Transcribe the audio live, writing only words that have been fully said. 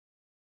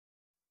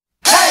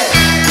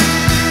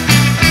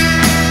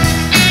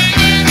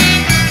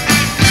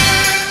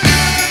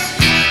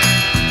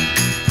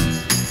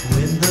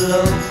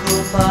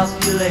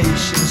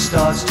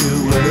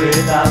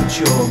at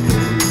your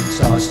moon,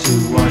 starts to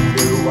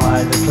wonder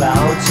why the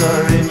clouds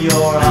are in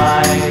your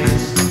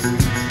eyes.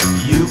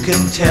 You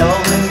can tell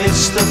them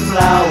it's the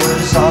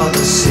flowers or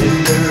the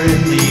cinder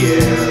in the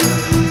air,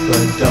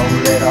 but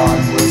don't let on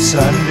what's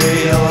under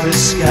your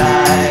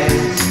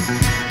disguise.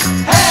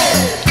 Hey!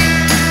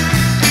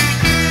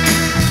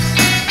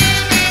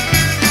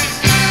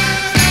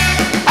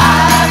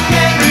 I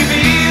can't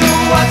reveal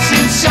what's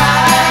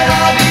inside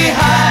or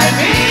behind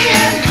me,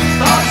 and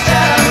thoughts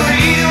that are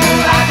real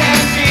I can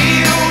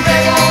feel,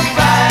 they won't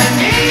find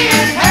me.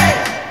 And hey,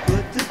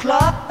 put the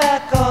clock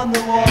back on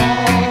the wall.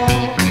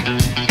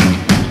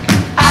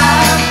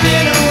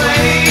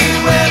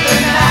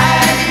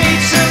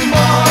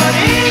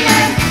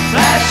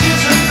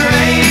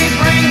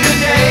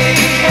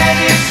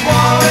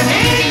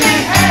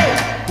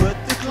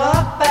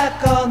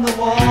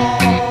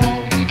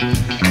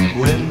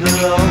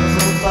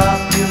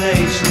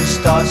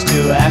 Starts to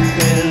act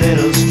a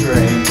little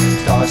strange,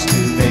 starts to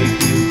make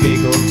you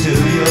giggle to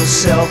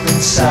yourself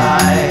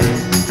inside.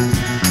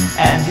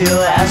 And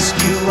he'll ask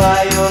you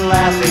why you're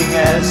laughing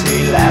as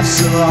he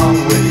laughs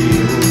along with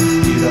you.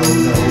 You don't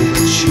know,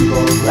 but you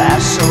both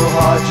laugh so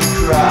hard you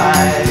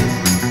cry.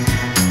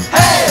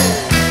 Hey!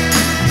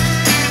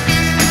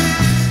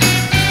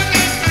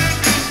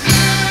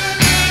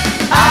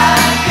 I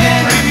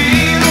can't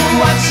reveal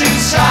what's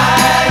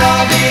inside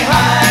or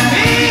behind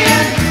me,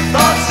 and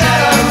thoughts that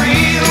are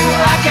real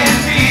I can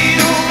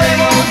feel, they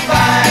won't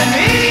find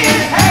me.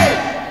 And hey,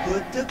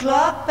 put the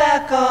clock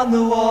back on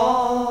the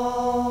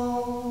wall.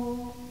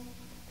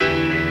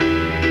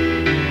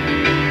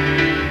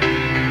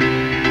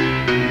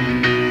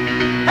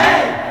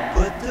 Hey,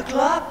 put the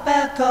clock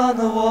back on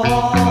the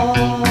wall.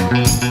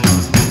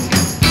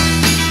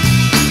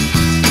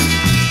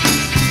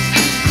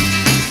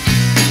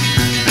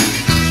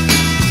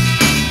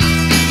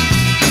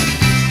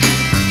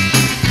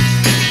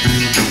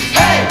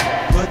 Hey,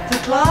 put the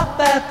clock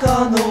back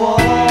on the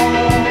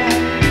wall.